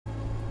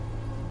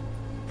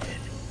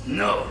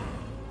No.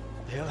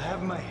 They'll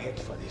have my head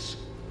for this.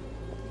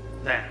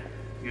 Then,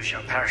 you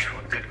shall perish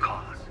for a good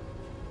cause.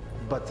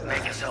 But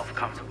Make yourself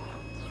comfortable.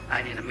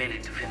 I need a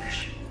minute to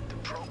finish. The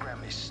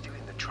program is still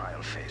in the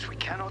trial phase. We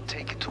cannot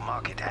take it to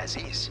market as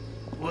is.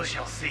 We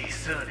shall see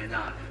soon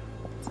enough.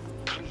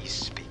 Please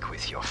speak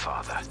with your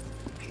father.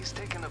 He's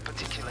taken a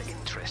particular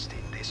interest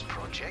in this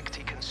project.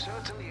 He can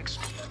certainly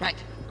explain.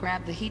 Right.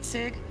 Grab the heat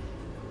sig.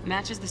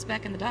 Matches the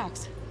spec in the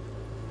docs.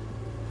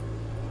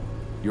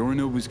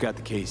 Yorinobu's got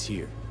the case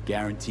here.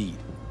 Guaranteed.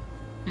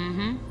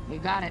 Mm-hmm. We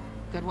got it.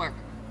 Good work.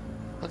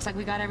 Looks like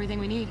we got everything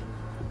we need.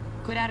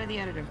 Quit out of the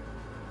editor.